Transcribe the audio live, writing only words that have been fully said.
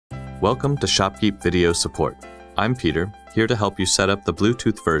Welcome to ShopKeep Video Support. I'm Peter, here to help you set up the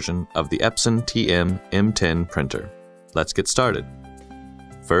Bluetooth version of the Epson TM-M10 printer. Let's get started.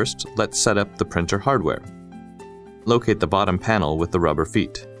 First, let's set up the printer hardware. Locate the bottom panel with the rubber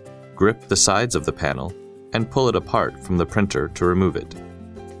feet. Grip the sides of the panel and pull it apart from the printer to remove it.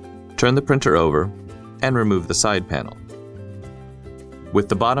 Turn the printer over and remove the side panel. With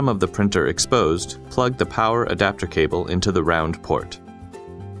the bottom of the printer exposed, plug the power adapter cable into the round port.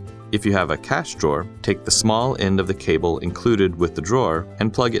 If you have a cash drawer, take the small end of the cable included with the drawer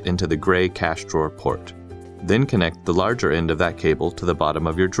and plug it into the gray cash drawer port. Then connect the larger end of that cable to the bottom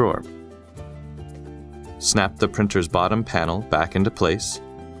of your drawer. Snap the printer's bottom panel back into place.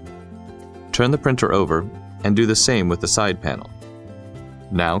 Turn the printer over and do the same with the side panel.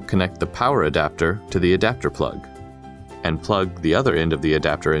 Now connect the power adapter to the adapter plug and plug the other end of the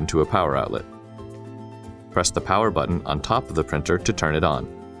adapter into a power outlet. Press the power button on top of the printer to turn it on.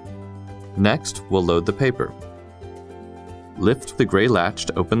 Next, we'll load the paper. Lift the gray latch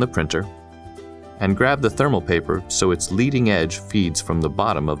to open the printer and grab the thermal paper so its leading edge feeds from the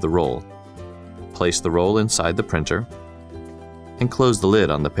bottom of the roll. Place the roll inside the printer and close the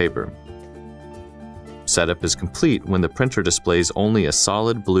lid on the paper. Setup is complete when the printer displays only a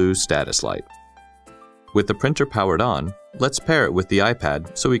solid blue status light. With the printer powered on, let's pair it with the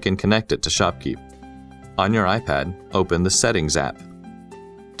iPad so we can connect it to ShopKeep. On your iPad, open the Settings app.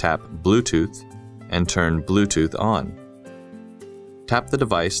 Tap Bluetooth and turn Bluetooth on. Tap the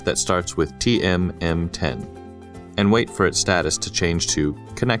device that starts with TM-M10 and wait for its status to change to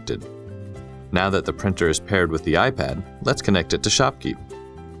Connected. Now that the printer is paired with the iPad, let's connect it to ShopKeep.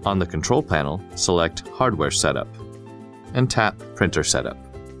 On the control panel, select Hardware Setup and tap Printer Setup.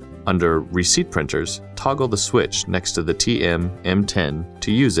 Under Receipt Printers, toggle the switch next to the TM-M10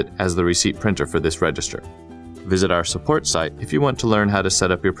 to use it as the receipt printer for this register. Visit our support site if you want to learn how to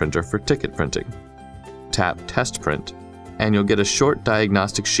set up your printer for ticket printing. Tap Test Print, and you'll get a short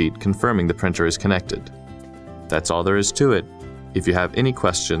diagnostic sheet confirming the printer is connected. That's all there is to it. If you have any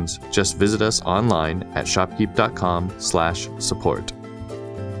questions, just visit us online at shopkeep.com/support.